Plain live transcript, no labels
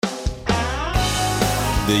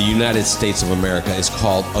the United States of America is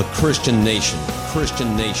called a Christian nation.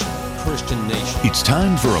 Christian nation. Christian nation. It's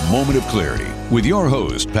time for a moment of clarity with your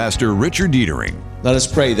host, Pastor Richard Deitering. Let us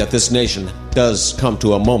pray that this nation does come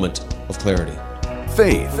to a moment of clarity.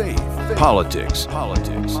 Faith, politics,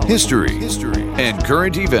 history, and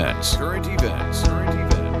current events.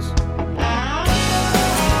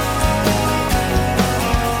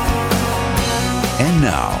 And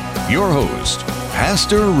now, your host,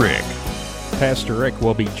 Pastor Rick. Pastor Rick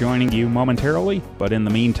will be joining you momentarily, but in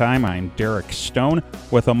the meantime, I'm Derek Stone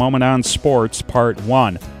with a Moment on Sports Part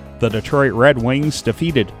 1. The Detroit Red Wings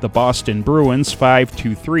defeated the Boston Bruins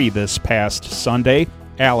 5-3 this past Sunday.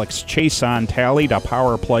 Alex Chason tallied a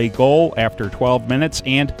power play goal after 12 minutes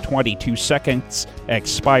and 22 seconds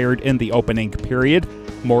expired in the opening period.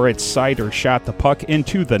 Moritz Seider shot the puck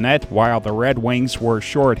into the net while the Red Wings were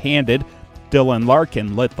shorthanded. Dylan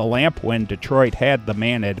Larkin lit the lamp when Detroit had the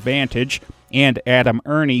man advantage, and Adam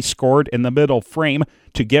Ernie scored in the middle frame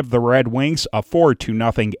to give the Red Wings a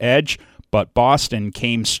 4-0 edge, but Boston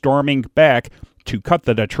came storming back to cut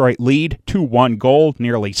the Detroit lead to one goal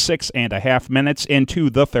nearly 6.5 minutes into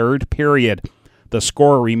the third period. The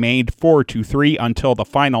score remained 4-3 until the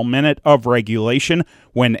final minute of regulation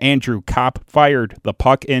when Andrew Kopp fired the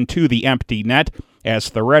puck into the empty net as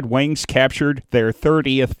the Red Wings captured their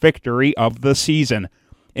 30th victory of the season.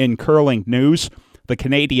 In curling news, the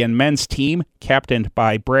Canadian men's team, captained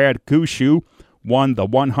by Brad Gushue, won the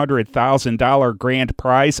 $100,000 grand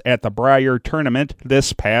prize at the Brier Tournament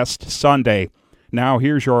this past Sunday. Now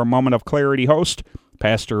here's your Moment of Clarity host,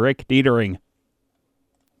 Pastor Rick Deitering.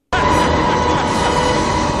 Oh,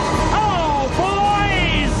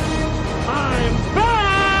 boys! I'm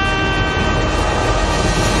back!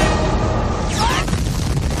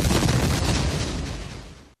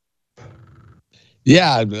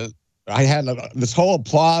 Yeah, I had this whole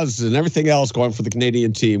applause and everything else going for the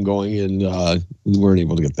Canadian team going, and we weren't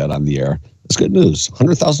able to get that on the air. That's good news.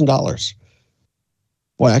 $100,000.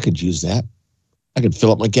 Boy, I could use that. I could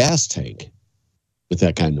fill up my gas tank with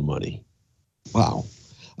that kind of money. Wow.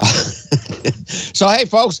 So, hey,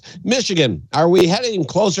 folks, Michigan, are we heading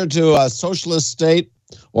closer to a socialist state,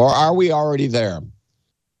 or are we already there?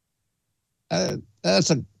 That's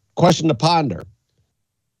a question to ponder.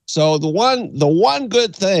 So the one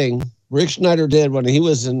good thing Rick Schneider did when he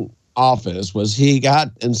was in office was he got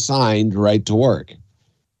and signed right to work.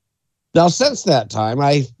 Now, since that time,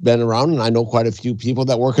 I've been around and I know quite a few people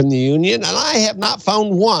that work in the union, and I have not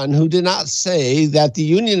found one who did not say that the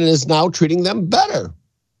union is now treating them better.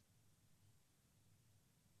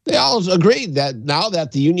 They all agreed that now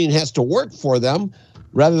that the union has to work for them,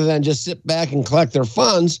 rather than just sit back and collect their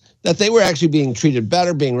funds, that they were actually being treated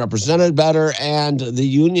better, being represented better, and the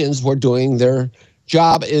unions were doing their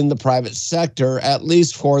job in the private sector, at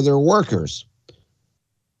least for their workers.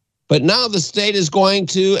 But now the state is going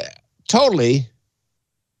to totally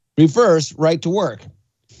reverse right to work.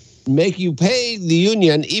 Make you pay the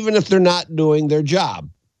union even if they're not doing their job.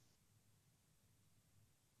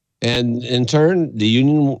 And in turn, the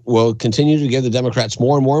union will continue to give the Democrats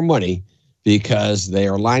more and more money because they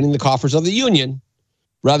are lining the coffers of the union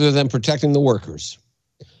rather than protecting the workers.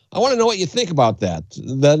 I want to know what you think about that.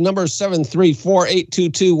 The number is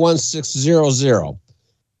 734-822-1600.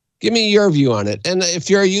 Give me your view on it. And if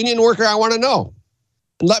you're a union worker, I want to know.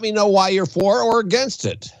 And let me know why you're for or against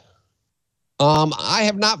it. I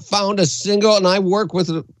have not found a single, and I work with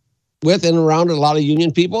and around a lot of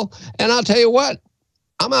union people, and I'll tell you what,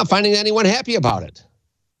 I'm not finding anyone happy about it.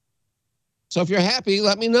 So if you're happy,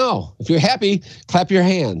 let me know. If you're happy, clap your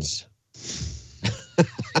hands.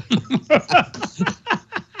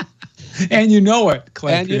 And you know it.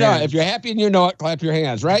 Clap and you know it. If you're happy and you know it, clap your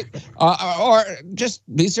hands, right? Or just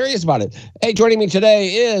be serious about it. Hey, joining me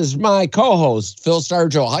today is my co-host, Phil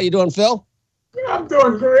Stargell. How you doing, Phil? I'm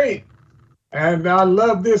doing great. And I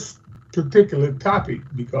love this particular topic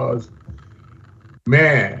because,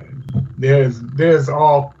 man, there's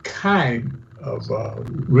all kind of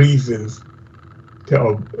reasons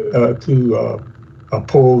to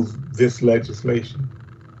oppose this legislation.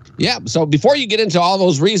 Yeah, so before you get into all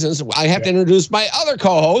those reasons, I have to introduce my other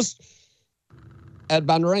co-host, Ed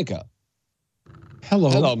Bonderenka.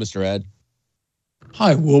 Hello. Hello, Mr. Ed.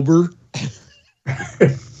 Hi, Wilbur.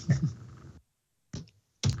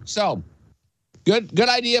 So, good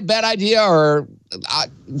idea, bad idea, or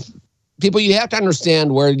people, you have to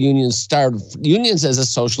understand where unions started. Unions as a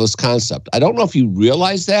socialist concept. I don't know if you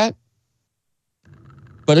realize that,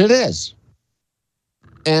 but it is.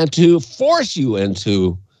 And to force you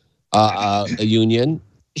into a union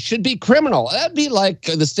should be criminal. That'd be like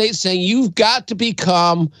the state saying you've got to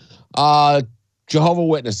become Jehovah's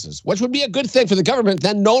Witnesses, which would be a good thing for the government.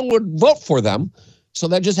 Then no one would vote for them. So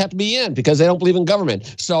they just have to be in because they don't believe in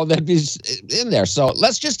government. So they'd be in there. So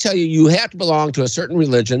let's just tell you, you have to belong to a certain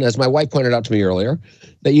religion, as my wife pointed out to me earlier,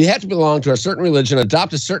 that you have to belong to a certain religion,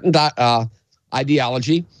 adopt a certain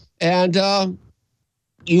ideology, and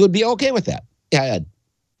you would be okay with that. Yeah, Ed.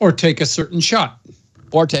 Or take a certain shot.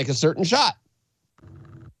 Or take a certain shot.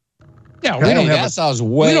 Yeah, we don't have that sounds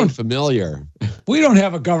way familiar. We don't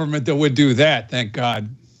have a government that would do that, thank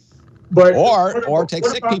God. But or take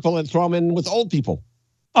sick people and throw them in with old people.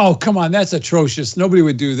 Oh, come on, that's atrocious. Nobody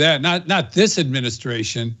would do that. Not this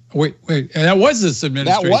administration. Wait, that was this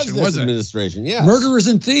administration. That was this administration, yes. Murderers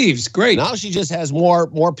and thieves, great. Now she just has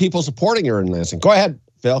more people supporting her in Lansing. Go ahead,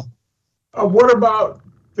 Phil. What about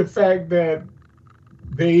the fact that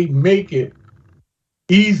they make it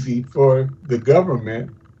easy for the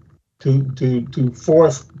government to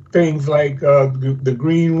force things like the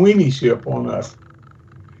green weenie ship on us?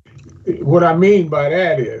 What I mean by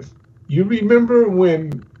that is, you remember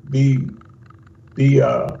when the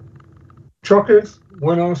truckers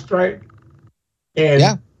went on strike,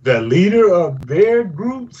 and the leader of their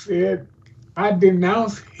group said, "I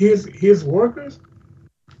denounce his workers."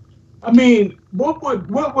 I mean, what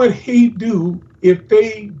would he do if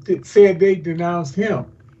they said they denounced him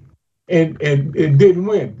and didn't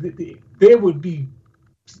win? There would be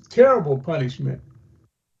terrible punishment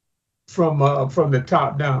from the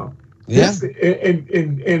top down. Yeah.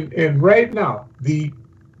 And right now, the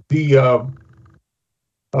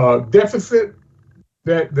deficit,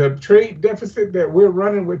 that the trade deficit that we're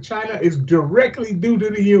running with China is directly due to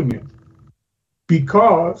the union,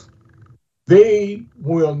 because they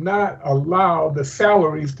will not allow the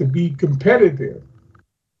salaries to be competitive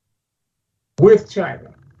with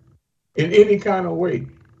China in any kind of way.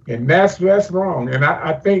 And that's wrong. And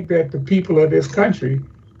I think that the people of this country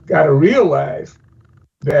got to realize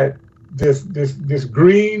that this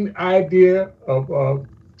green idea of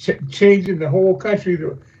changing the whole country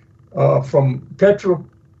from petrol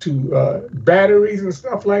to batteries and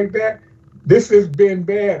stuff like that, this has been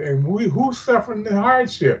bad. And who's suffering the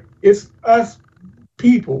hardship? It's us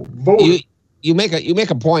people voting. You make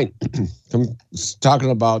a point talking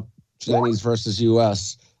about Chinese versus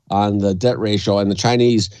U.S. on the debt ratio and the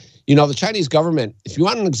Chinese. You know, the Chinese government, if you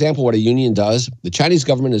want an example of what a union does, the Chinese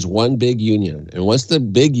government is one big union. And once the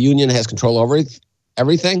big union has control over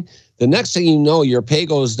everything, the next thing you know, your pay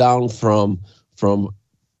goes down from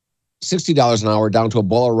 $60 an hour down to a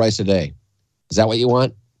bowl of rice a day. Is that what you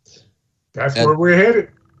want? That's where we're headed.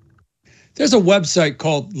 There's a website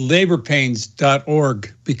called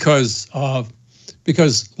laborpains.org because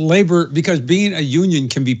being a union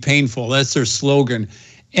can be painful. That's their slogan.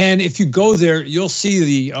 And if you go there, you'll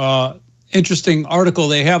see the interesting article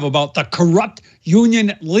they have about the corrupt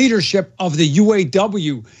union leadership of the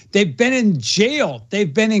UAW. They've been in jail.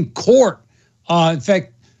 They've been in court. In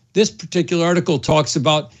fact, this particular article talks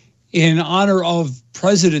about, in honor of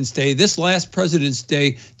President's Day, this last President's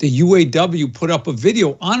Day, the UAW put up a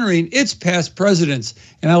video honoring its past presidents.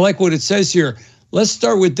 And I like what it says here. Let's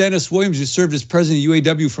start with Dennis Williams, who served as president of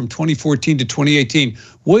UAW from 2014 to 2018.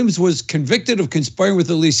 Williams was convicted of conspiring with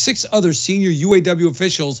at least 6 other senior UAW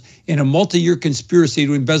officials in a multi-year conspiracy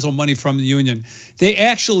to embezzle money from the union. They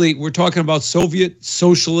actually, we're talking about Soviet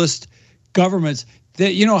socialist governments.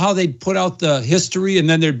 That, you know how they'd put out the history and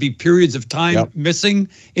then there'd be periods of time missing?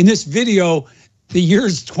 In this video, the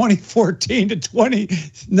years 2014 to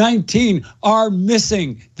 2019 are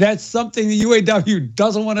missing. That's something the UAW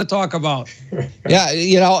doesn't want to talk about. Yeah,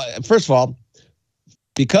 you know, first of all,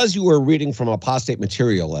 because you were reading from apostate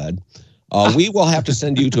material, Ed, we will have to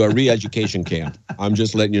send you to a re-education camp. I'm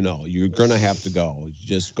just letting you know. You're going to have to go.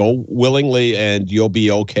 Just go willingly and you'll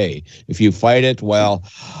be okay. If you fight it, well,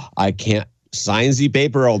 I can't. Sign the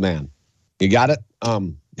paper, old man. You got it?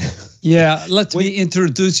 Yeah, let me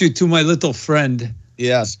introduce you to my little friend.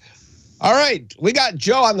 Yes. All right. We got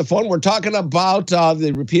Joe on the phone. We're talking about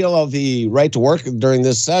the repeal of the right to work during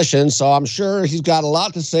this session. So I'm sure he's got a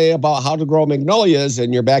lot to say about how to grow magnolias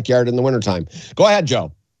in your backyard in the wintertime. Go ahead,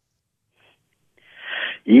 Joe.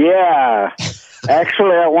 Yeah.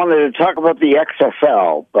 Actually, I wanted to talk about the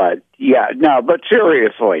XFL, but but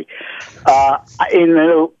seriously, in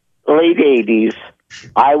the late 80s,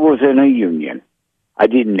 I was in a union. I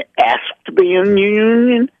didn't ask to be in the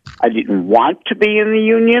union. I didn't want to be in the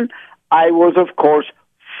union. I was, of course,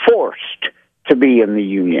 forced to be in the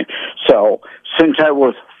union. So since I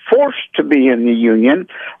was forced to be in the union,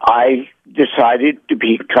 I decided to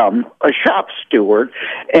become a shop steward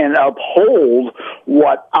and uphold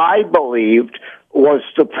what I believed was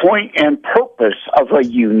the point and purpose of a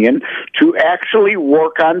union to actually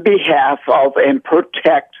work on behalf of and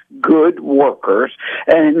protect good workers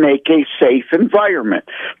and make a safe environment.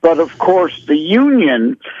 But of course, the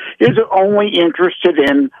union is only interested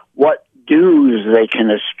in what dues they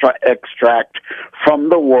can extract from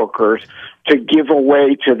the workers to give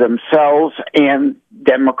away to themselves and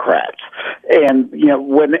Democrats. And, you know,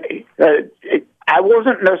 when I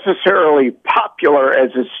wasn't necessarily popular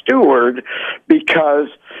as a steward because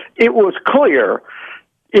it was clear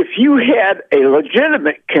if you had a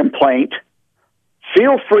legitimate complaint,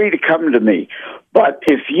 feel free to come to me. But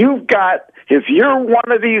if you're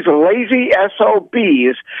one of these lazy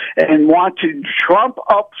SOBs and want to trump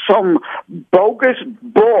up some bogus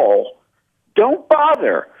bull, don't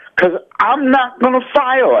bother, because I'm not going to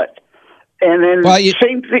file it. And then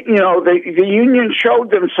same thing, you know, the union showed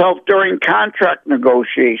themselves during contract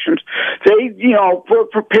negotiations. They, you know, were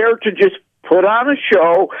prepared to just put on a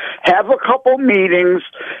show, have a couple meetings,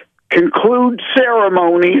 conclude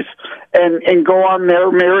ceremonies, and go on their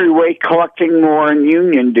merry way collecting more in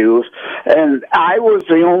union dues. And I was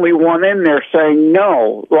the only one in there saying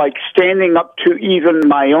no, like standing up to even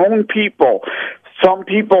my own people. Some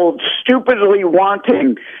people stupidly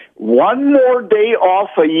wanting one more day off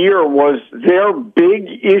a year was their big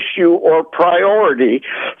issue or priority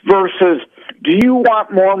versus, do you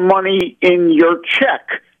want more money in your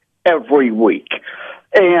check every week?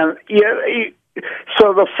 And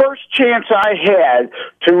so the first chance I had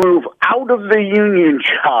to move out of the union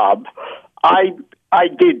job, I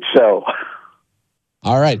did so.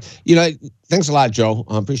 All right. You know, thanks a lot, Joe.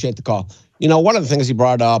 I appreciate the call. You know, one of the things he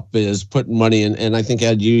brought up is putting money in, and I think,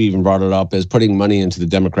 Ed, you even brought it up, is putting money into the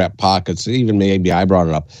Democrat pockets. Even maybe I brought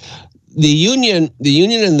it up. The union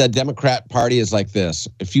in the Democrat Party is like this.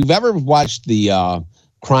 If you've ever watched the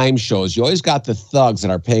crime shows, you always got the thugs that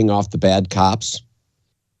are paying off the bad cops.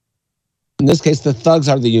 In this case, the thugs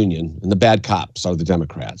are the union, and the bad cops are the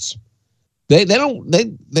Democrats. Democrats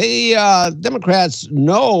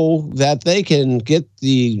know that they can get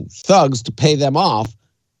the thugs to pay them off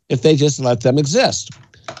if they just let them exist.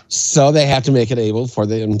 So they have to make it able for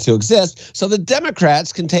them to exist so the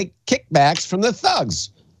Democrats can take kickbacks from the thugs.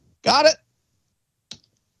 Got it?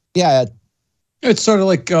 Yeah. It's sort of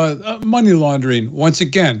like money laundering. Once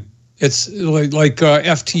again, it's like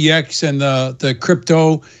FTX and the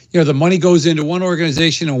crypto. You know, the money goes into one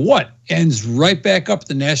organization and what? Ends right back up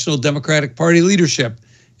the National Democratic Party leadership.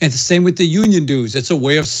 And the same with the union dues. It's a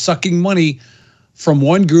way of sucking money from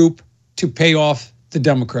one group to pay off the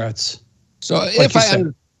Democrats. So if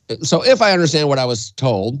I understand what I was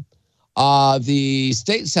told, the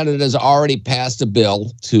state Senate has already passed a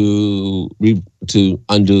bill to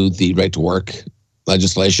undo the right to work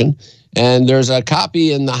legislation. And there's a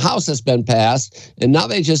copy in the House that's been passed, and now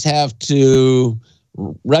they just have to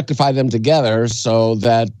rectify them together so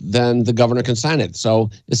that then the governor can sign it. So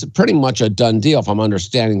it's pretty much a done deal, if I'm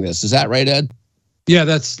understanding this. Is that right, Ed? Yeah,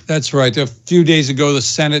 that's right. A few days ago, the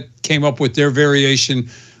Senate came up with their variation.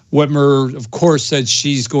 Whitmer, of course, said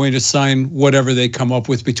she's going to sign whatever they come up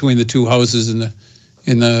with between the two houses in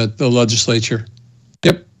the legislature.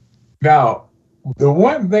 Yep. Now, the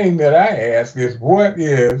one thing that I ask is, what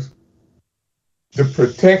is the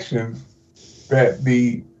protections that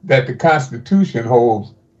the Constitution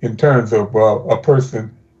holds in terms of a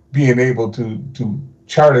person being able to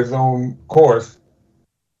chart his own course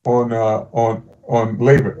on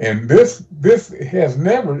labor? And this has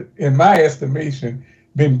never, in my estimation,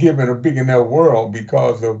 been given a big enough world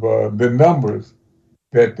because of the numbers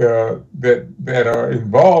that are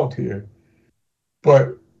involved here.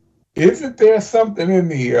 But isn't there something in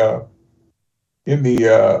the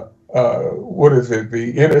what is it,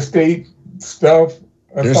 the interstate stuff,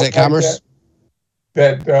 interstate commerce,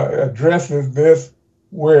 that addresses this,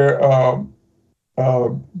 where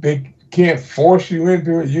they can't force you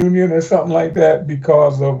into a union or something like that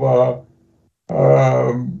because of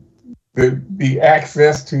the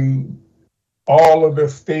access to all of the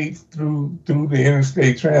states through the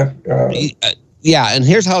interstate yeah, and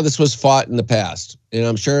here's how this was fought in the past, and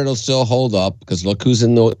I'm sure it'll still hold up because look who's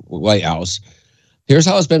in the White House. Here's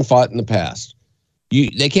how it's been fought in the past.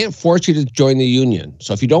 They can't force you to join the union.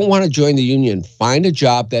 So if you don't want to join the union, find a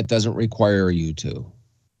job that doesn't require you to.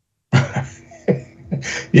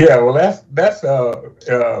 Yeah, well, that's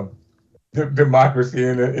democracy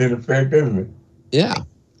in effect, isn't it? Yeah.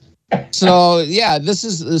 So yeah, this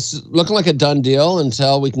is looking like a done deal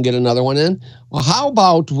until we can get another one in. Well, how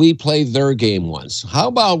about we play their game once? How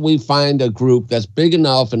about we find a group that's big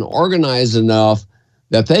enough and organized enough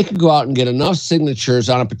that they could go out and get enough signatures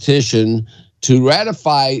on a petition to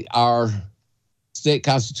ratify our state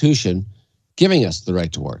constitution, giving us the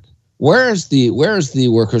right to work? Where's the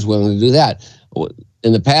workers willing to do that?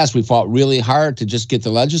 In the past, we fought really hard to just get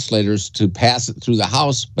the legislators to pass it through the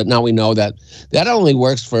House, but now we know that only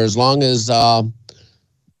works for as long as the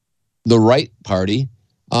right party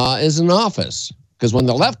is in office. Because when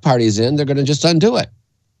the left party is in, they're going to just undo it.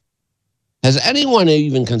 Has anyone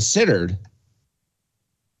even considered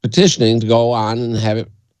petitioning to go on and have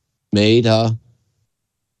it made part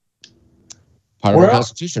of our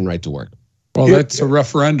Constitution, right to work? Well, that's a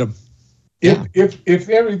referendum. If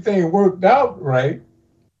everything worked out right,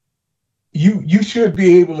 you should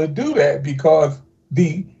be able to do that, because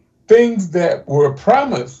the things that were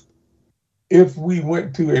promised, if we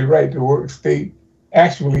went to a right to work state,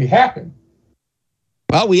 actually happened.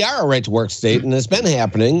 Well, we are a right to work state, and it's been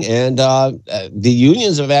happening. And the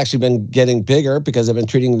unions have actually been getting bigger because they've been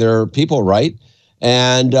treating their people right.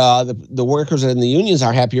 And the workers in the unions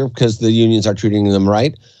are happier because the unions are treating them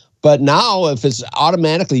right. But now, if it's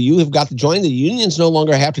automatically you have got to join, the unions no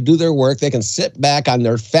longer have to do their work. They can sit back on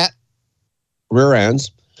their fat rear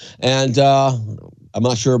ends. And I'm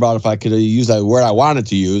not sure about if I could use that word I wanted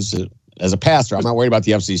to use as a pastor. I'm not worried about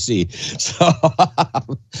the FCC. So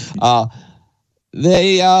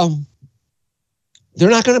they're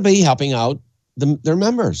not going to be helping out their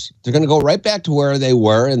members. They're going to go right back to where they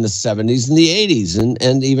were in the 70s and the 80s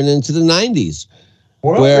and even into the 90s.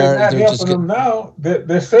 Well, they're not helping them now.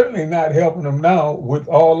 They're certainly not helping them now with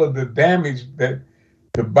all of the damage that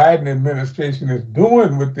the Biden administration is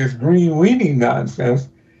doing with this green weenie nonsense.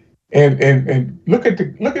 And look at the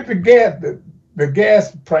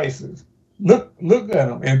gas prices. Look at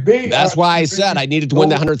them, and that's why I said I needed to win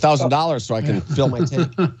the $100,000 so I can fill my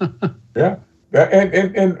tank. Yeah,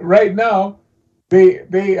 and right now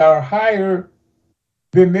they are higher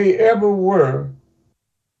than they ever were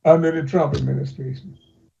under the Trump administration,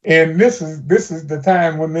 and this is the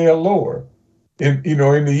time when they are lower in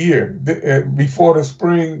the year before the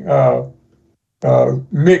spring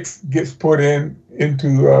mix gets put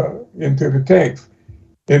into the tanks,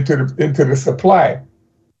 into the supply.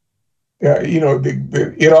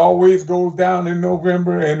 It always goes down in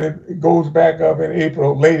November and it goes back up in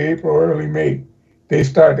April, late April, early May. They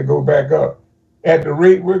start to go back up. At the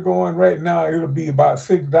rate we're going right now, it'll be about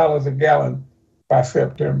 $6 a gallon by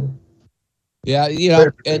September. Yeah,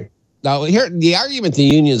 now here the argument the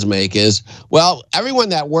unions make is, well, everyone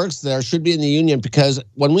that works there should be in the union because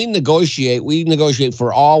when we negotiate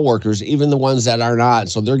for all workers, even the ones that are not,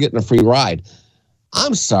 so they're getting a free ride.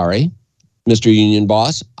 I'm sorry, Mr. Union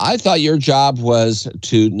Boss, I thought your job was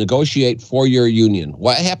to negotiate for your union.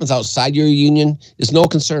 What happens outside your union is no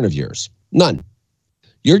concern of yours. None.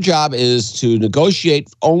 Your job is to negotiate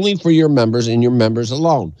only for your members and your members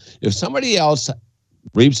alone. If somebody else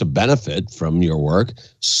reaps a benefit from your work,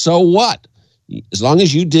 so what? As long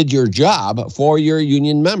as you did your job for your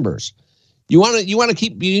union members. You want to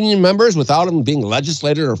keep union members without them being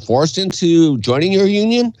legislated or forced into joining your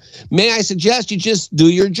union? May I suggest you just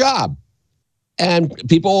do your job? And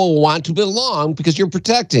people will want to belong because you're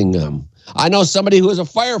protecting them. I know somebody who is a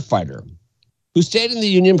firefighter who stayed in the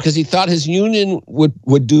union because he thought his union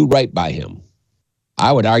would do right by him.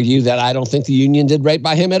 I would argue that I don't think the union did right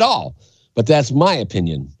by him at all, but that's my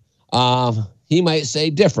opinion. He might say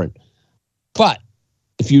different. But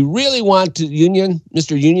if you really want to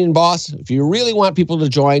Mr. Union Boss, if you really want people to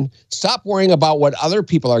join, stop worrying about what other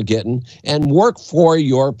people are getting and work for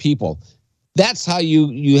your people. That's how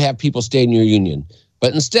you have people stay in your union.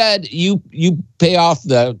 But instead, you pay off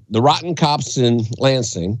the rotten cops in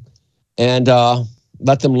Lansing and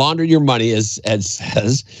let them launder your money, as Ed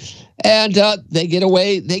says, and they get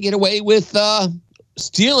away with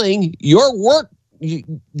stealing your work,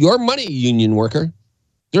 your money, union worker.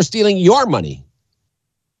 They're stealing your money.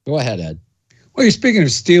 Go ahead, Ed. Well, you're speaking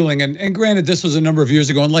of stealing, and granted, this was a number of years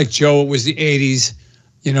ago, and like Joe, it was the 80s.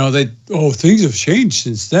 Things have changed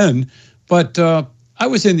since then. But I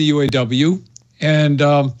was in the UAW, and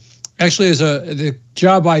actually, the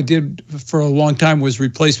job I did for a long time was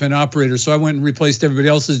replacement operator. So I went and replaced everybody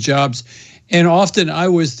else's jobs, and often I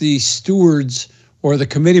was the stewards or the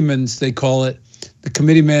committeeman's, they call it, the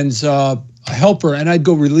committeeman's helper, and I'd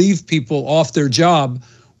go relieve people off their job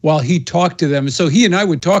while he talked to them. And so he and I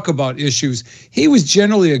would talk about issues. He was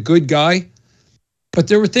generally a good guy, but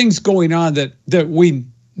there were things going on that we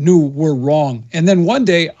knew were wrong. And then one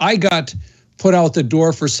day I got put out the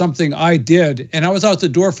door for something I did, and I was out the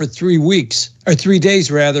door for 3 days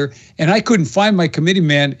rather, and I couldn't find my committee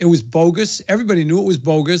man. It was bogus. Everybody knew it was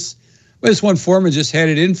bogus, but this one foreman just had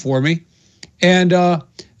it in for me. And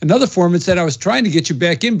another foreman said, I was trying to get you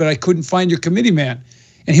back in, but I couldn't find your committee man.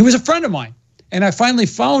 And he was a friend of mine. And I finally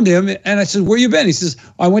found him, and I said, where you been? He says,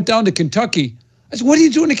 I went down to Kentucky. I said, what are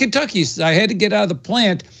you doing in Kentucky? He says, I had to get out of the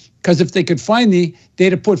plant because if they could find me,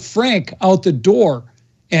 they'd have put Frank out the door.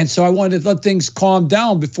 And so I wanted to let things calm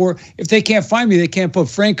down before, if they can't find me, they can't put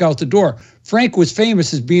Frank out the door. Frank was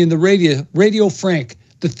famous as being the Radio Frank,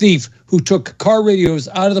 the thief who took car radios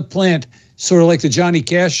out of the plant, sort of like the Johnny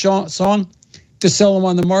Cash song, to sell them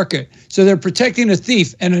on the market. So they're protecting a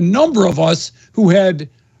thief. And a number of us who had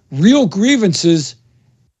real grievances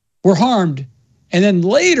were harmed. And then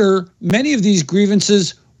later, many of these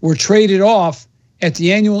grievances were traded off at the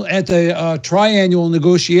triannual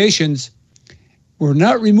negotiations, were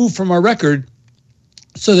not removed from our record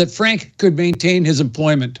so that Frank could maintain his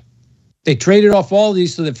employment. They traded off all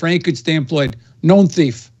these so that Frank could stay employed. Known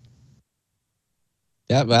thief.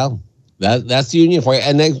 Yeah, well, that's the union for you.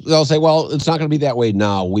 And they'll say, well, it's not going to be that way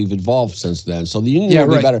now. We've evolved since then. So the union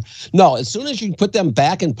will be better. No, as soon as you put them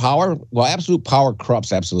back in power, well, absolute power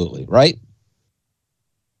corrupts absolutely, right?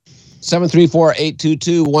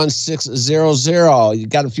 734-822-1600. You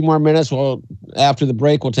got a few more minutes. Well, after the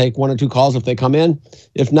break, we'll take one or two calls if they come in.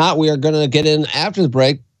 If not, we are going to get in after the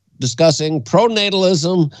break discussing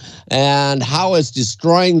pronatalism and how it's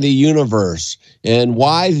destroying the universe and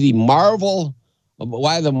why the Marvel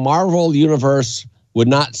universe would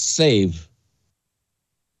not save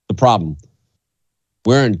the problem.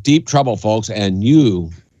 We're in deep trouble, folks, and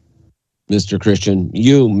you, Mr. Christian,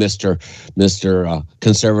 you, Mr.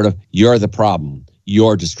 Conservative, you're the problem.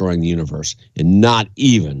 You're destroying the universe, and not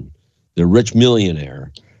even the rich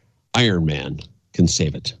millionaire Iron Man can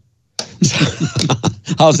save it.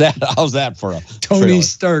 How's that for a Tony trailer?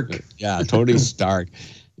 Stark? Yeah, Tony Stark.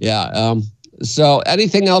 Yeah. So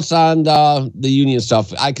anything else on the union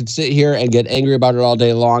stuff? I could sit here and get angry about it all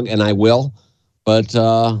day long, and I will. But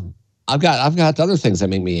I've got other things that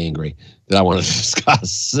make me angry that I want to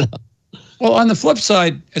discuss. Well, on the flip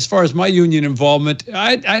side, as far as my union involvement,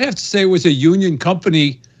 I'd have to say it was a union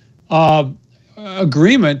company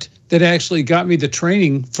agreement that actually got me the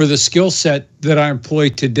training for the skill set that I employ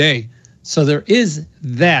today. So there is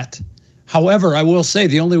that. However, I will say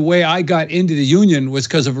the only way I got into the union was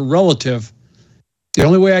because of a relative. The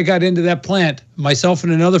only way I got into that plant, myself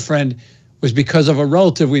and another friend, was because of a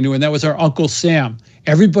relative we knew, and that was our Uncle Sam.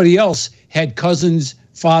 Everybody else had cousins,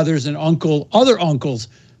 fathers, and other uncles.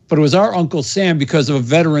 But it was our Uncle Sam because of a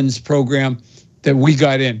veterans program that we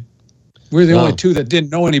got in. We're the only two that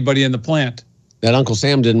didn't know anybody in the plant. That Uncle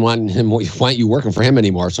Sam didn't want you working for him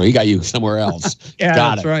anymore, so he got you somewhere else. Yeah,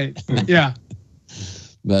 that's right. Yeah.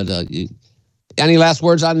 But any last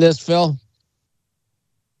words on this, Phil?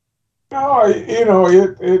 No,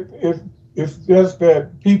 it's just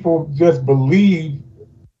that people just believe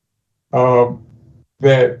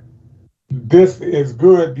that this is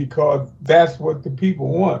good because that's what the people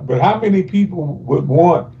want. But how many people would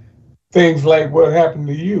want things like what happened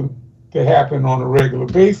to you to happen on a regular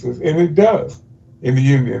basis? And it does in the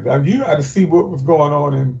union. Now, you got to see what was going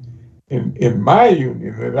on in my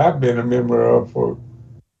union that I've been a member of for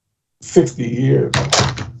 60 years.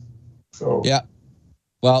 So yeah.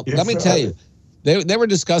 Well, let me tell you, they were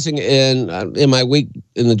discussing in my week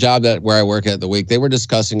in the job where I work at the week. They were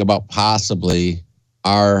discussing about possibly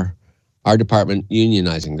our department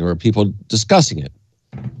unionizing. There were people discussing it.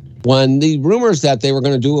 When the rumors that they were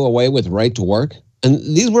going to do away with right to work, and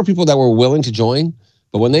these were people that were willing to join,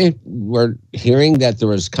 but when they were hearing that there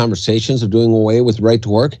was conversations of doing away with right to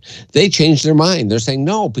work, they changed their mind. They're saying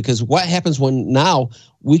no, because what happens when now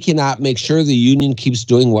we cannot make sure the union keeps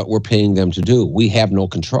doing what we're paying them to do? We have no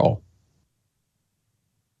control.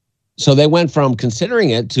 So they went from considering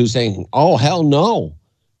it to saying, oh, hell no,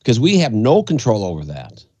 because we have no control over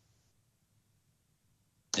that.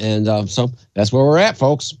 And so that's where we're at,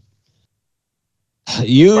 folks.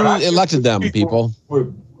 You elected them, people.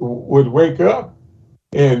 Would wake up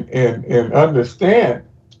and understand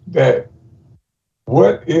that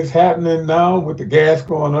what is happening now with the gas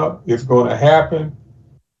going up is going to happen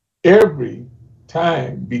every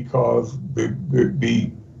time because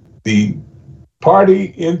the party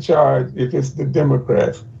in charge, if it's the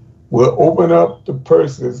Democrats, will open up the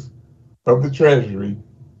purses of the Treasury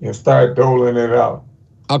and start doling it out.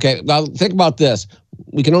 Okay, now think about this.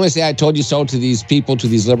 We can only say I told you so to these people, to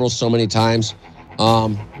these liberals so many times.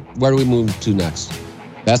 Where do we move to next?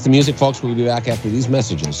 That's the music, folks. We'll be back after these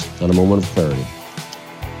messages on A Moment of Clarity.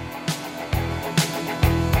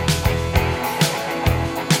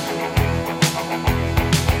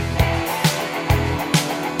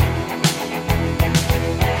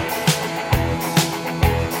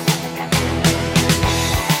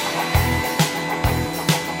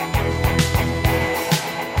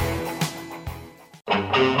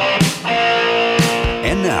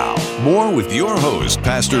 More with your host,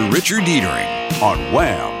 Pastor Richard Deitering, on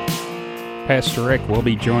Wham! Pastor Rick will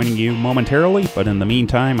be joining you momentarily, but in the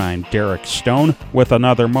meantime, I'm Derek Stone with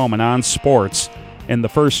another moment on sports. In the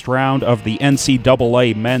first round of the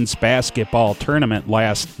NCAA men's basketball tournament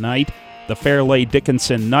last night, the Fairleigh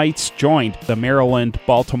Dickinson Knights joined the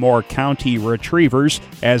Maryland-Baltimore County Retrievers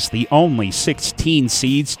as the only 16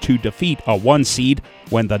 seeds to defeat a 1 seed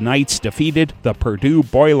when the Knights defeated the Purdue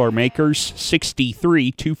Boilermakers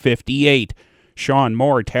 63-58. Sean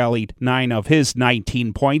Moore tallied 9 of his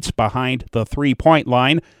 19 points behind the three-point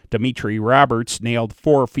line. Dimitri Roberts nailed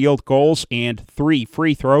 4 field goals and 3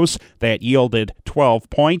 free throws that yielded 12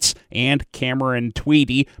 points, and Cameron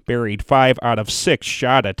Tweedy buried 5 out of 6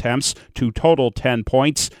 shot attempts to total 10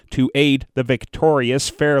 points to aid the victorious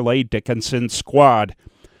Fairleigh Dickinson squad.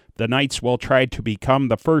 The Knights will try to become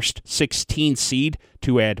the first 16 seed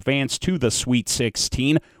to advance to the Sweet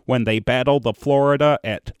 16 when they battle the Florida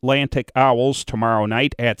Atlantic Owls tomorrow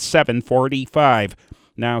night at 7:45.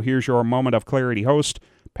 Now here's your Moment of Clarity host,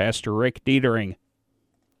 Pastor Rick Deitering.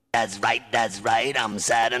 That's right, I'm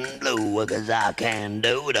sad and blue, 'cause I can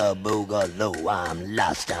do the boogaloo. I'm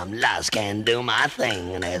lost, can do my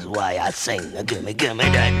thing, and that's why I sing. Gimme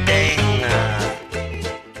that ding.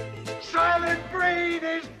 Silent breed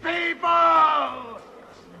is people!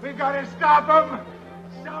 We gotta stop them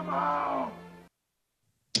somehow!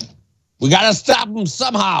 We got to stop them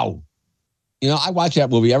somehow. You know, I watched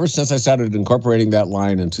that movie ever since I started incorporating that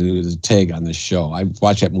line into the tag on this show. I've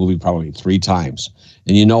watched that movie probably 3 times.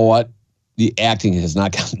 And you know what? The acting has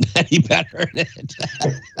not gotten any better in it.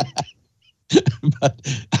 But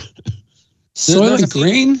Soylent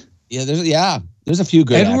Green? Yeah, there's a few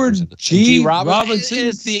good Edward actors. G. Robinson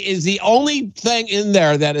is the only thing in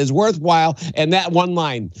there that is worthwhile, and that one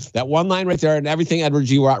line right there, and everything Edward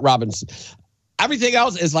G. Robinson. Everything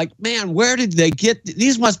else is like, man, where did they get?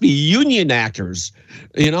 These must be union actors,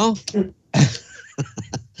 you know?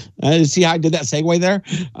 See how I did that segue there?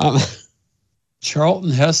 Charlton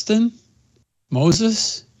Heston?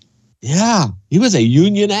 Moses? Yeah, he was a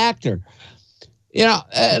union actor. You know,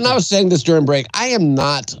 and I was saying this during break, I am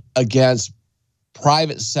not against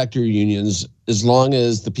private sector unions as long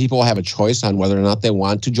as the people have a choice on whether or not they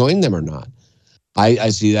want to join them or not. I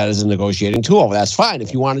see that as a negotiating tool. That's fine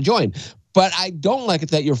if you want to join. But I don't like it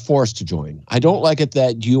that you're forced to join. I don't like it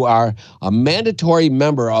that you are a mandatory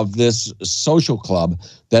member of this social club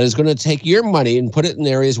that is going to take your money and put it in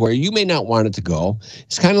areas where you may not want it to go.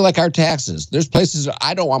 It's kind of like our taxes. There's places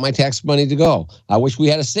I don't want my tax money to go. I wish we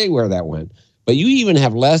had a say where that went. But you even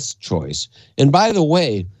have less choice. And by the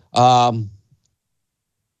way, who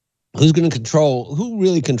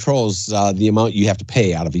really controls the amount you have to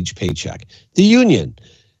pay out of each paycheck? The union.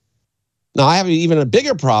 Now, I have even a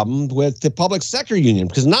bigger problem with the public sector union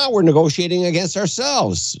because now we're negotiating against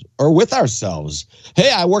ourselves or with ourselves.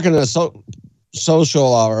 Hey, I work in a social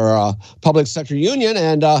or public sector union,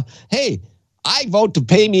 and hey, I vote to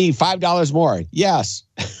pay me $5 more. Yes,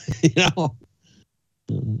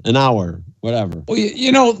 an hour, whatever. Well,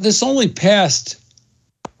 you know, this only passed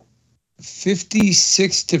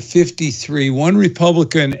 56-53. One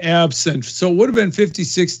Republican absent, so it would have been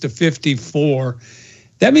 56-54.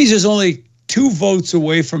 That means there's only 2 votes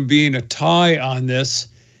away from being a tie on this.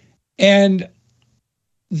 And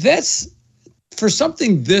that's for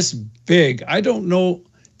something this big. I don't know,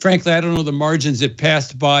 frankly, I don't know the margins it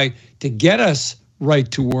passed by to get us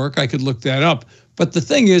right to work. I could look that up. But the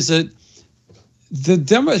thing is that the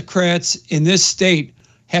Democrats in this state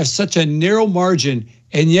have such a narrow margin,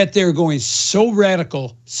 and yet they're going so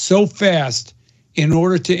radical, so fast in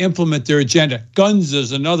order to implement their agenda. Guns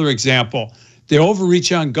is another example. They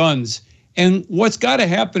overreach on guns. And what's got to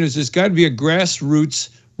happen is there's got to be a grassroots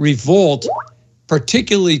revolt,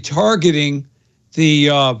 particularly targeting the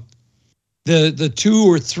 2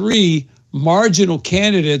 or 3 marginal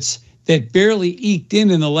candidates that barely eked in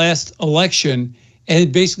the last election,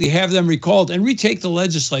 and basically have them recalled and retake the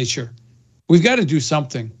legislature. We've got to do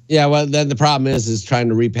something. Yeah, well, then the problem is trying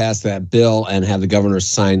to repass that bill and have the governor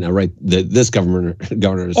sign this governor to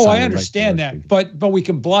sign. Oh, I understand that, but we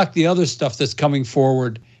can block the other stuff that's coming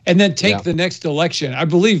forward, and then take the next election. I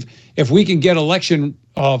believe if we can get elections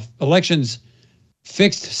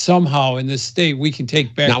fixed somehow in this state, we can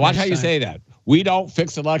take back. Now, watch how you say that. We don't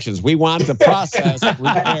fix elections. We want the process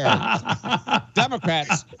repaired.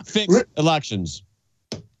 Democrats fix elections.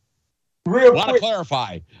 Real Want to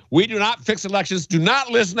clarify, we do not fix elections. Do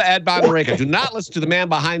not listen to Ed Bonderenka. Do not listen to the man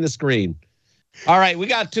behind the screen. All right, we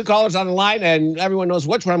got 2 callers on the line, and everyone knows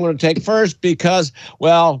which one I'm going to take first because,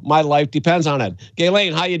 well, my life depends on it.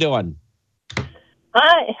 Ghislaine, how you doing?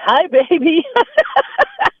 Hi, baby.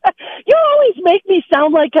 You always make me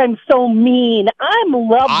sound like I'm so mean. I'm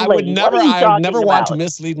lovely. I would never want to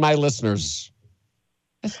mislead my listeners.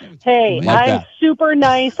 Hey, Like I'm that. super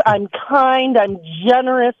nice. I'm kind. I'm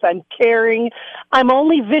generous. I'm caring. I'm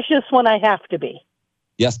only vicious when I have to be.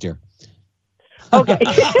 Yes, dear. Okay.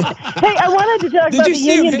 Hey, I wanted to talk about the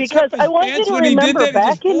Union because I want you to remember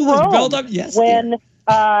back in Rome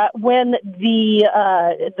when the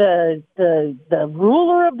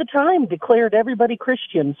ruler of the time declared everybody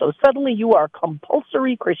Christian. So suddenly you are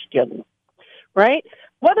compulsory Christian, right?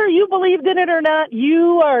 Whether you believed in it or not,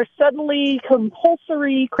 you are suddenly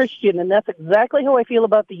compulsory Christian, and that's exactly how I feel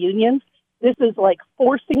about the Union. This is like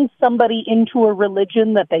forcing somebody into a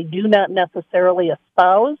religion that they do not necessarily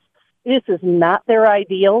espouse. This is not their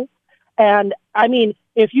ideal. And I mean,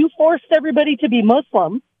 if you forced everybody to be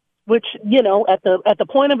Muslim, which, you know, at the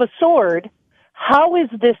point of a sword, how is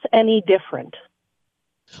this any different?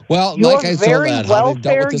 Well, your like I very told that, how they've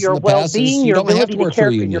dealt with this your in the past is well-being, you your don't have ability to to work for care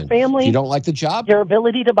a for union. your family, If you don't like the job, your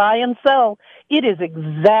ability to buy and sell, it is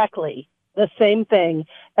exactly the same thing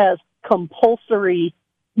as compulsory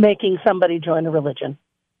making somebody join a religion.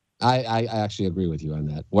 I actually agree with you on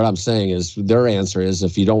that. What I'm saying is their answer is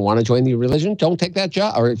if you don't want to join the religion, don't take that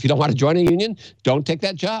job. Or if you don't want to join a union, don't take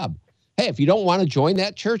that job. Hey, if you don't want to join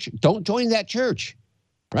that church, don't join that church.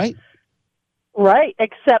 Right? Right,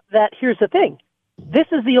 except that here's the thing. This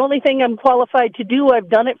is the only thing I'm qualified to do. I've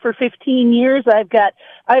done it for 15 years. I've got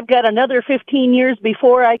another 15 years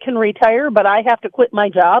before I can retire, but I have to quit my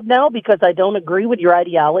job now because I don't agree with your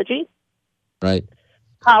ideology. Right.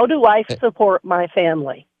 How do I support my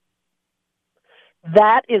family?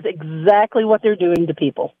 That is exactly what they're doing to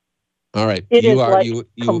people. All right. You are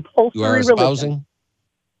espousing.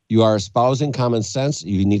 You are espousing common sense.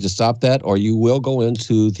 You need to stop that, or you will go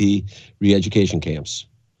into the re-education camps.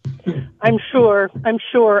 I'm sure. I'm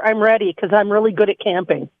ready because I'm really good at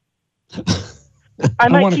camping. I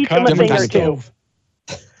might teach them a thing or two.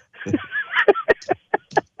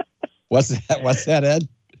 What's that, Ed?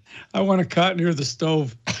 I want a cot near the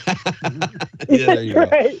stove. Yeah, there you go.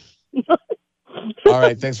 Right. All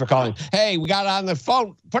right, thanks for calling. Hey, we got on the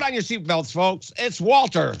phone. Put on your seatbelts, folks. It's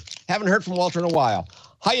Walter. Haven't heard from Walter in a while.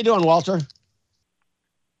 How you doing, Walter?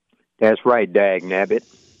 That's right, Dag Nabbit.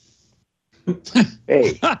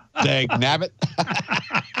 Hey. Dag Nabbit.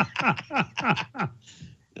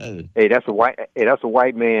 Hey, that's a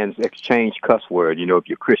white man's exchange cuss word. You know, if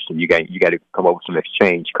you're Christian, you got to come up with some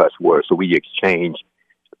exchange cuss words. So we exchange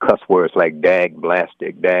cuss words like dag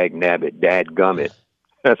blastic, dag nabbit, dad gummit.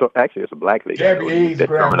 Actually, it's a black lady that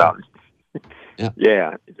terminology.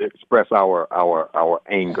 Yeah, to express our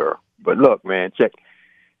anger. But look, man, check.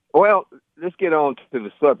 Well, let's get on to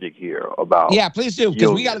the subject here about. Yeah, please do,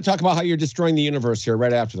 because we got to talk about how you're destroying the universe here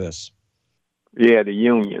right after this. Yeah, the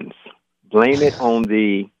unions. Blame it on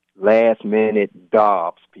the last-minute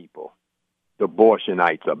Dobbs people. The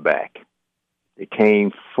abortionites are back. It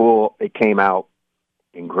came out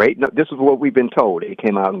in great. This is what we've been told. It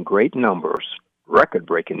came out in great numbers,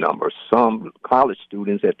 record-breaking numbers. Some college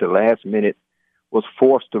students at the last minute was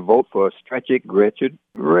forced to vote for Stretched Wretched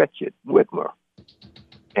Whitmer.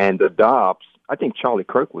 And the Dobbs, I think Charlie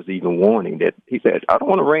Kirk was even warning that he said, I don't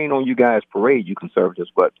want to rain on you guys' parade, you conservatives,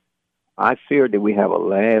 but I fear that we have a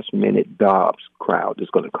last-minute Dobbs crowd that's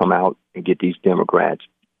going to come out and get these Democrats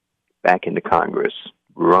back into Congress,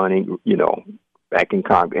 running, back in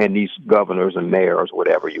Congress, and these governors and mayors,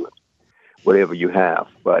 whatever you have.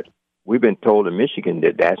 But we've been told in Michigan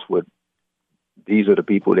that these are the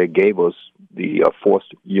people that gave us the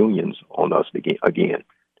forced unions on us again.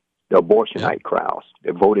 The abortionite crowds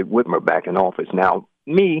that voted Whitmer back in office. Now,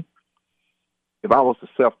 me, if I was a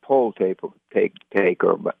self-poll taker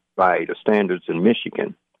by the standards in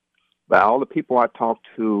Michigan, by all the people I talked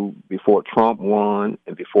to before Trump won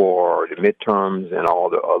and before the midterms and all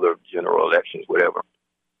the other general elections, whatever,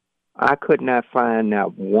 I could not find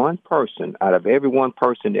not one person out of every one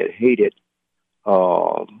person that hated,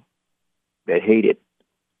 what's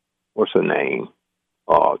her name,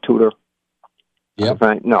 Tudor. Yeah.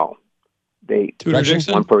 No,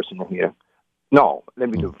 one person here. No, let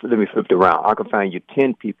me flip it around. I can find you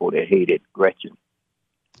 10 people that hated Gretchen.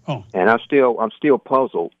 Oh, and I'm still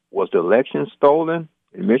puzzled. Was the election stolen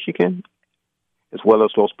in Michigan, as well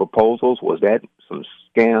as those proposals? Was that some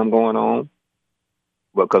scam going on?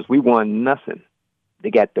 Because we won nothing. They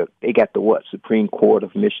got the what? Supreme Court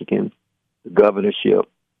of Michigan, the governorship,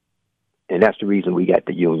 and that's the reason we got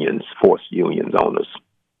the unions, forced unions on us.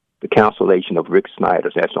 The cancellation of Rick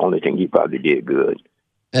Snyder's, that's the only thing he probably did good.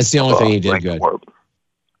 That's the only thing he did good.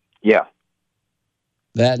 Yeah.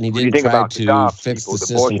 That, and he didn't try to fix the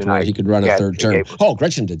system to where he could run a third term. Oh,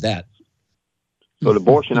 Gretchen did that. So the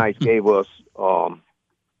abortionites gave us the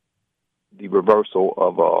reversal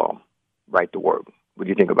of right to work. What do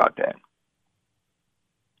you think about that?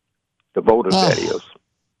 The voters, that is.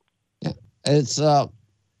 Yeah, it's. I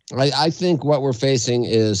think what we're facing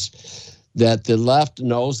is that the left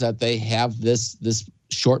knows that they have this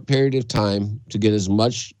short period of time to get as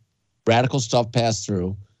much radical stuff passed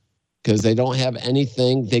through, because they don't have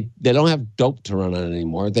anything. They don't have dope to run on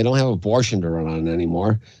anymore. They don't have abortion to run on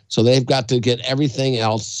anymore. So they've got to get everything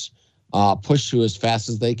else pushed through as fast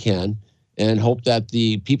as they can, and hope that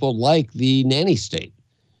the people like the nanny state.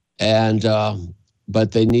 And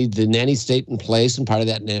but they need the nanny state in place, and part of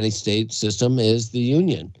that nanny state system is the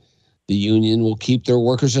union. The union will keep their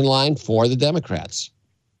workers in line for the Democrats.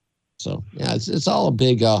 So yeah, it's all a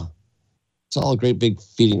big, it's all a great big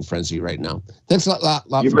feeding frenzy right now. Thanks a lot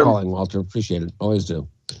for calling, Walter. Appreciate it. Always do.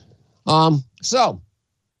 So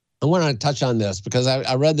I want to touch on this because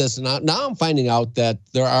I read this, and now I'm finding out that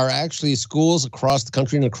there are actually schools across the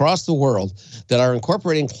country and across the world that are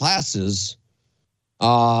incorporating classes,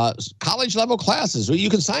 college level classes, where you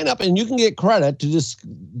can sign up and you can get credit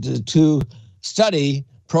to study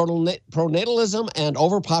pronatalism and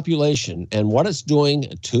overpopulation and what it's doing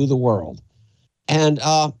to the world. And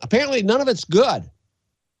apparently none of it's good.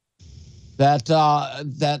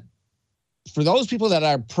 That for those people that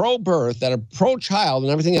are pro-birth, that are pro-child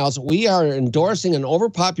and everything else, we are endorsing an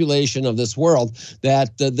overpopulation of this world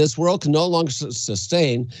that this world can no longer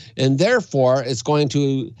sustain, and therefore it's going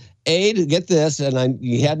to aid, get this, and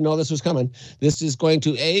you had to know this was coming, this is going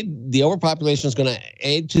to aid, the overpopulation is going to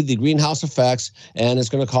aid to the greenhouse effects, and it's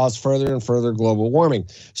going to cause further and further global warming.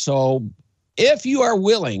 So if you are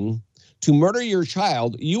willing to murder your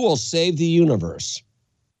child, you will save the universe,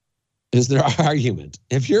 is their argument.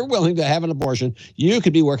 If you're willing to have an abortion, you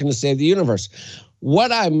could be working to save the universe.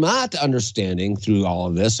 What I'm not understanding through all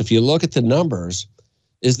of this, if you look at the numbers,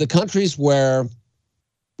 is the countries where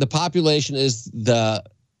the population is the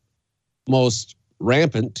most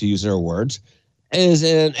rampant, to use their words, is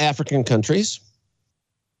in African countries.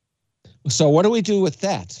 So what do we do with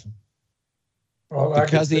that? Well,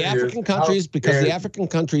 because the African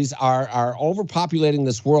countries are overpopulating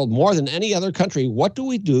this world more than any other country. What do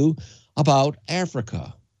we do about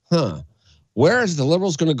Africa? Where is the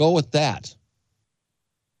liberals going to go with that?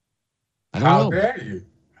 I don't know. Dare you?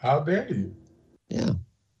 How dare you? Yeah.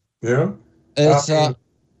 Yeah. It's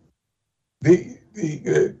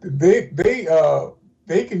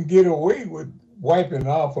they can get away with wiping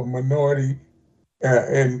off a minority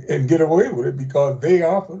and get away with it because they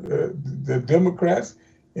offer the Democrats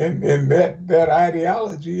and that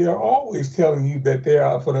ideology are always telling you that they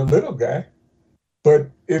are for the little guy.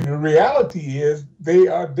 But in the reality is they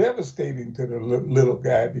are devastating to the little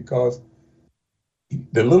guy because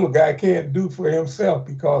the little guy can't do for himself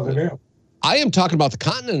because of them. I am talking about the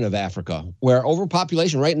continent of Africa, where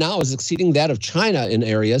overpopulation right now is exceeding that of China in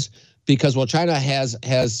areas because, well, China has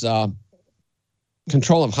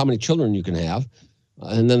control of how many children you can have,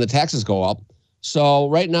 and then the taxes go up. So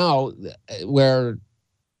right now, what are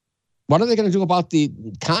they going to do about the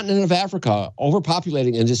continent of Africa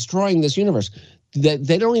overpopulating and destroying this universe?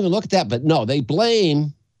 They don't even look at that, but no, they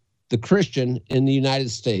blame the Christian in the United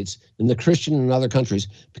States and the Christian in other countries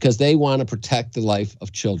because they want to protect the life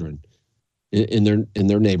of children in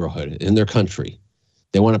their neighborhood, in their country.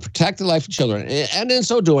 They want to protect the life of children. And in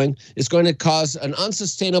so doing, it's going to cause an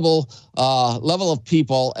unsustainable level of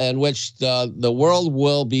people in which the world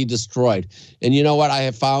will be destroyed. And you know what? I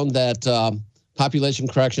have found that population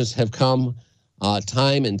corrections have come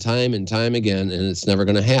time and time and time again, and it's never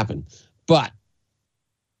going to happen. But,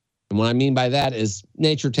 and what I mean by that is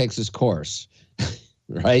nature takes its course,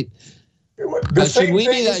 right? Should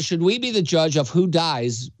we be the judge of who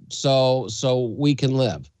dies so we can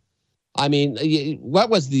live? I mean, what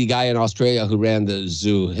was the guy in Australia who ran the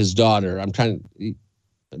zoo? His daughter. The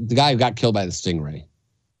guy who got killed by the stingray.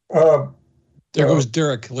 There goes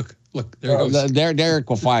Derek. Look. There goes. Derek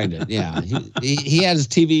will find it. Yeah, he had his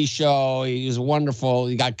TV show. He was wonderful.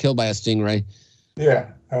 He got killed by a stingray. Yeah.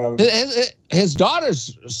 His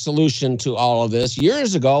daughter's solution to all of this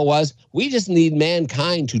years ago was we just need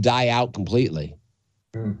mankind to die out completely.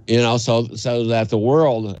 You know, so that the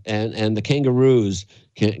world and the kangaroos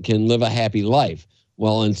can live a happy life.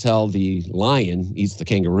 Well, until the lion eats the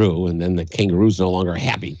kangaroo, and then the kangaroo's no longer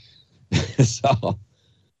happy. So,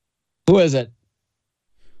 who is it?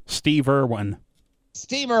 Steve Irwin.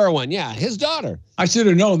 Steve Irwin, yeah, his daughter. I should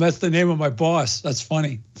have known. That's the name of my boss. That's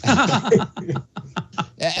funny.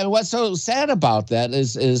 And what's so sad about that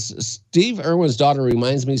is Steve Irwin's daughter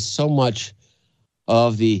reminds me so much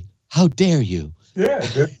of the "How dare you." Yeah,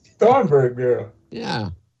 the Thornburg girl. Yeah.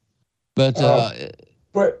 But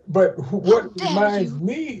what reminds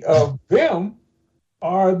me of them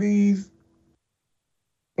are these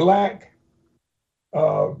black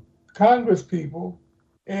Congress people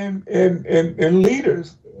and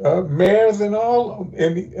leaders, mayors and all,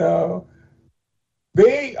 and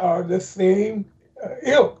they are the same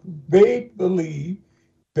ilk. They believe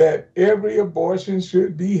that every abortion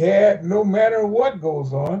should be had no matter what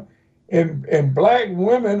goes on, and black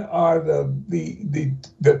women are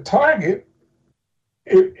the target.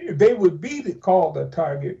 They would be called a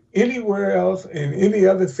target anywhere else in any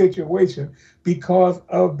other situation because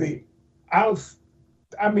of just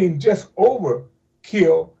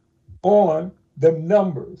overkill on the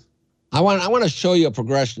numbers. I want to show you a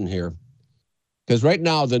progression here, because right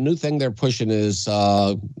now the new thing they're pushing is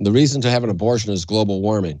the reason to have an abortion is global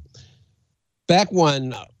warming. Back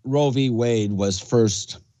when Roe v. Wade was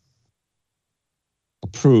first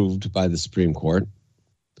approved by the Supreme Court,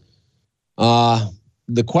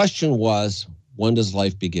 the question was, when does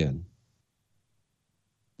life begin?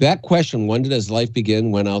 That question, when does life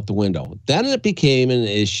begin, went out the window. Then it became an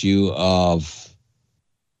issue of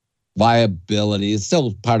viability. It's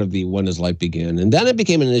still part of the when does life begin. And then it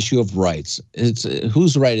became an issue of rights. It's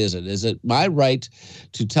whose right is it? Is it my right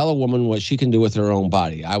to tell a woman what she can do with her own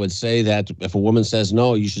body? I would say that if a woman says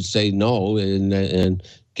no, you should say no and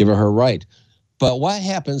give her right. But what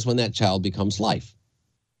happens when that child becomes life?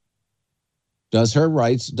 Does her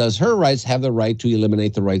rights have the right to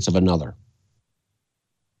eliminate the rights of another?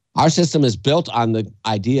 Our system is built on the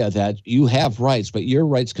idea that you have rights, but your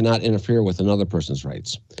rights cannot interfere with another person's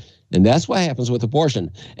rights. And that's what happens with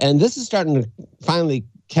abortion. And this is starting to finally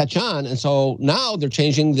catch on. And so now they're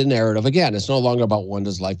changing the narrative again. It's no longer about when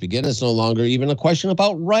does life begin. It's no longer even a question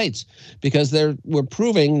about rights, because we're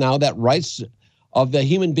proving now that rights of the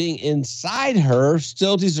human being inside her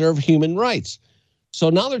still deserve human rights. So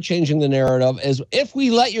now they're changing the narrative as if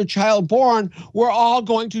we let your child born, we're all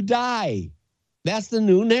going to die. That's the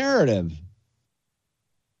new narrative.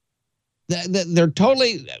 They're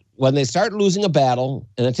totally, when they start losing a battle,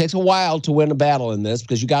 and it takes a while to win a battle in this,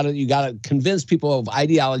 because you got to convince people of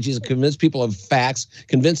ideologies, convince people of facts,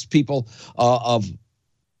 convince people of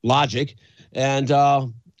logic, and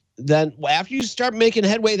then after you start making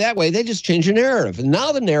headway that way, they just change your narrative. And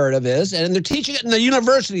now the narrative is, and they're teaching it in the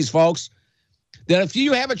universities, folks, that if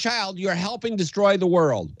you have a child, you're helping destroy the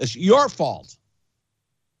world. It's your fault.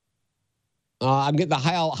 I'm getting the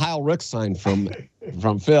Heil Rick sign from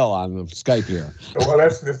Phil on Skype here. Well,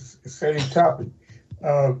 that's the same topic.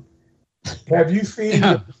 Have you seen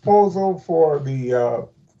the proposal for the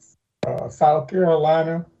South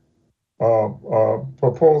Carolina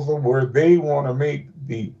proposal where they want to make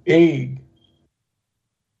the egg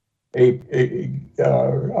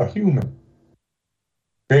a human?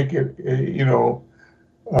 Make it, and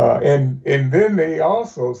then they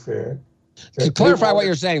also said, to clarify what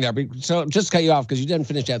you're saying there, so just to cut you off because you didn't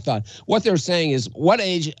finish that thought. What they're saying is, what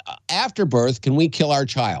age after birth can we kill our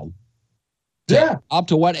child? Yeah. Up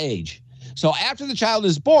to what age? So after the child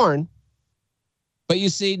is born, but you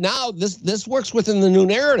see, now this works within the new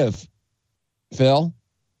narrative, Phil,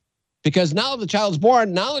 because now the child's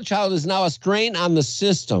born, now the child is now a strain on the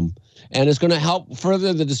system, and it's going to help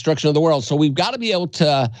further the destruction of the world. So we've got to be able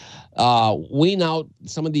to wean out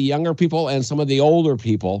some of the younger people and some of the older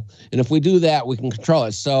people. And if we do that, we can control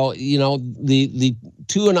it. So, the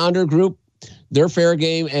 2 and under group, they're fair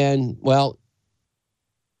game. And, well,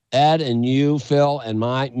 Ed and you, Phil, and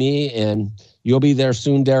me, and you'll be there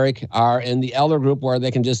soon, Derek, are in the elder group where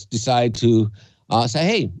they can just decide to say,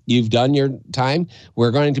 hey, you've done your time.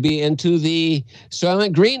 We're going to be into the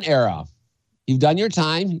Soylent Green era. You've done your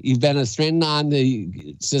time. You've been a strain on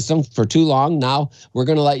the system for too long. Now we're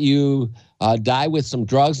going to let you die with some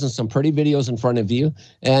drugs and some pretty videos in front of you,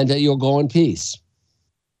 and you'll go in peace.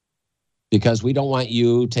 Because we don't want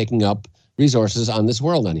you taking up resources on this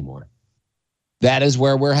world anymore. That is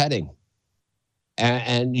where we're heading.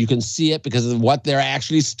 And you can see it because of what they're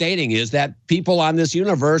actually stating is that people on this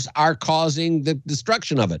universe are causing the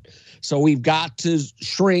destruction of it. So we've got to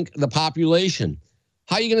shrink the population.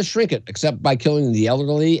 How are you going to shrink it except by killing the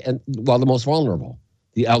elderly and, well, the most vulnerable,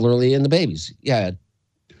 the elderly and the babies? Yeah.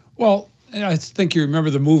 Well, I think you remember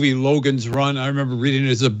the movie Logan's Run. I remember reading it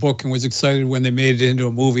as a book and was excited when they made it into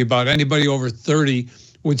a movie about anybody over 30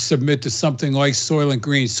 would submit to something like Soylent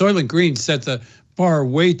Green. Soylent Green set the bar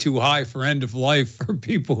way too high for end of life for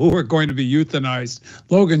people who are going to be euthanized.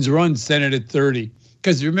 Logan's Run set it at 30.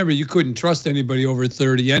 Because remember, you couldn't trust anybody over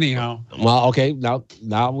 30 anyhow. Well, okay,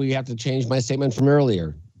 now we have to change my statement from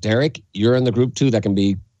earlier. Derek, you're in the group 2 that can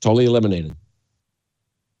be totally eliminated.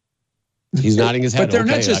 He's nodding his head. But they're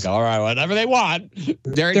not just all right, whatever they want.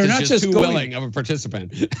 Derek they're is not just too going, willing of a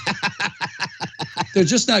participant. They're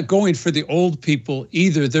just not going for the old people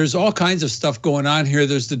either. There's all kinds of stuff going on here.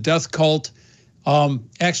 There's the death cult.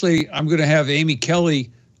 Actually, I'm going to have Amy Kelly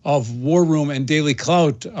of War Room and Daily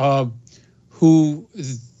Clout, who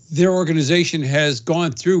their organization has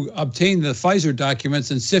gone through, obtained the Pfizer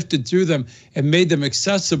documents and sifted through them and made them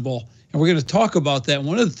accessible. And we're going to talk about that. And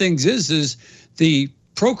one of the things is the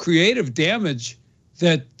procreative damage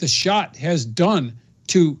that the shot has done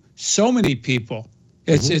to so many people.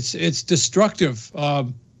 It's destructive.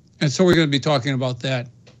 And so we're going to be talking about that.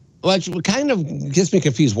 Well, it kind of gets me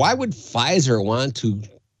confused. Why would Pfizer want to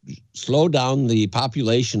slow down the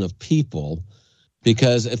population of people?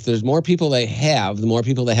 Because if there's more people they have, the more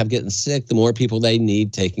people they have getting sick, the more people they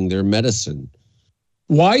need taking their medicine.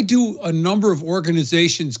 Why do a number of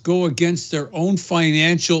organizations go against their own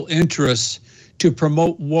financial interests to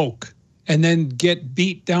promote woke and then get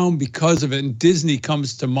beat down because of it? And Disney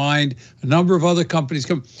comes to mind. A number of other companies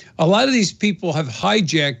come. A lot of these people have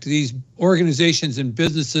hijacked these organizations and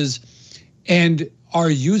businesses and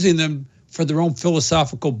are using them for their own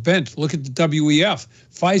philosophical bent. Look at the WEF.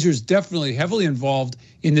 Pfizer's definitely heavily involved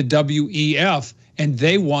in the WEF, and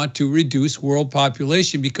they want to reduce world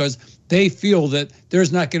population because they feel that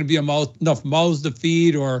there's not going to be enough mouths to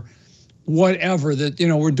feed or whatever, that,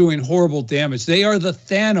 we're doing horrible damage. They are the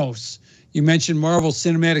Thanos. You mentioned Marvel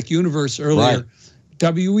Cinematic Universe earlier. Right.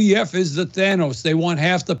 WEF is the Thanos. They want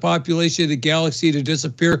half the population of the galaxy to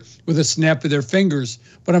disappear with a snap of their fingers.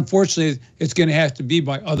 But unfortunately, it's going to have to be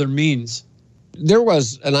by other means. There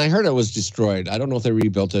was, and I heard it was destroyed. I don't know if they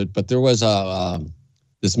rebuilt it, but there was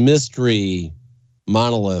this mystery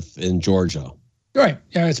monolith in Georgia. Right.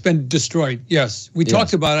 Yeah, it's been destroyed. Yes. We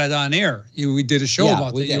talked about it on air. We did a show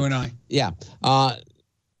about it, you and I. Yeah.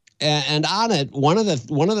 And on it, one of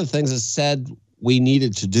the things it said we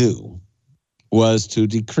needed to do was to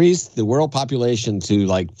decrease the world population to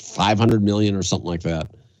like 500 million or something like that.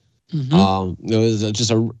 Mm-hmm. It was just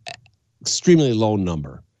an extremely low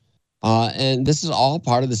number. And this is all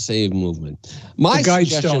part of the SAVE movement. My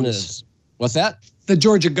suggestion is, what's that? The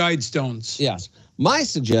Georgia Guidestones. Yes. My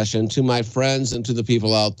suggestion to my friends and to the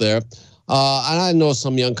people out there, and I know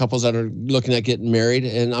some young couples that are looking at getting married,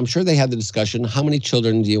 and I'm sure they had the discussion, how many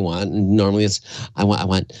children do you want? And normally it's, I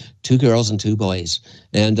want 2 girls and 2 boys,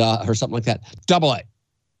 and or something like that. Double it.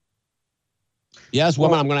 Yes,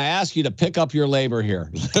 women, I'm going to ask you to pick up your labor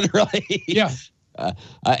here. Literally. Yeah.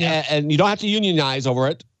 And you don't have to unionize over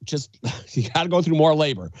it. Just, you got to go through more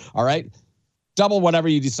labor. All right? Double whatever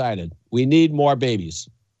you decided. We need more babies.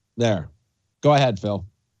 There. Go ahead, Phil.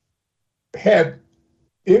 Has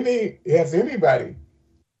anybody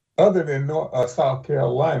other than South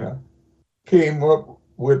Carolina came up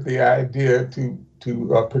with the idea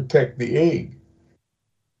to protect the egg?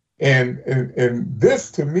 And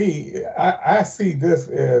this, to me, I see this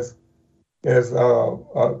as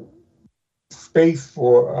a space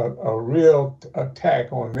for a real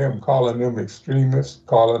attack on them, calling them extremists,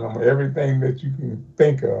 calling them everything that you can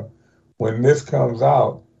think of. When this comes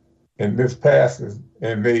out and this passes,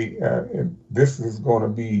 and and this is going to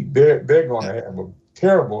be, they're going to have a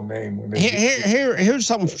terrible name when they here's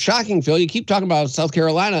something shocking, Phil. You keep talking about South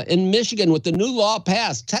Carolina. In Michigan, with the new law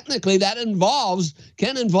passed, technically that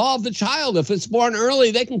can involve the child. If it's born early,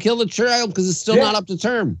 they can kill the child because it's still not up to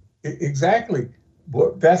term. Exactly.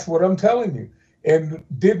 But that's what I'm telling you. And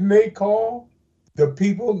didn't they call the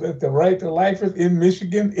people that the Right to Lifers in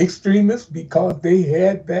Michigan extremists because they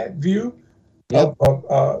had that view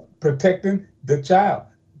of protecting the child?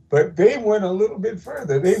 But they went a little bit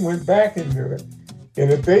further. They went back into it. And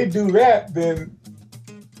if they do that, then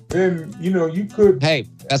you could. Hey,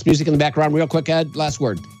 that's music in the background. Real quick, Ed. Last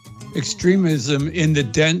word. Extremism in the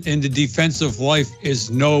defense of life is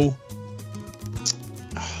no.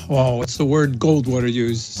 Well, what's the word Goldwater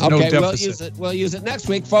used? Okay, no deficit. We'll use it next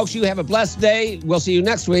week, folks. You have a blessed day. We'll see you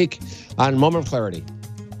next week on Moment of Clarity.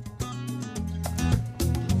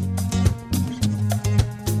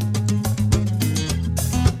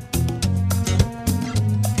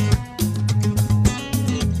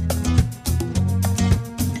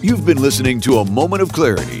 You've been listening to A Moment of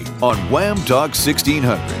Clarity on Wham Talk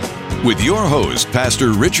 1600 with your host,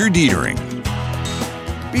 Pastor Richard Deitering.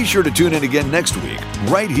 Be sure to tune in again next week,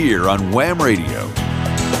 right here on Wham Radio.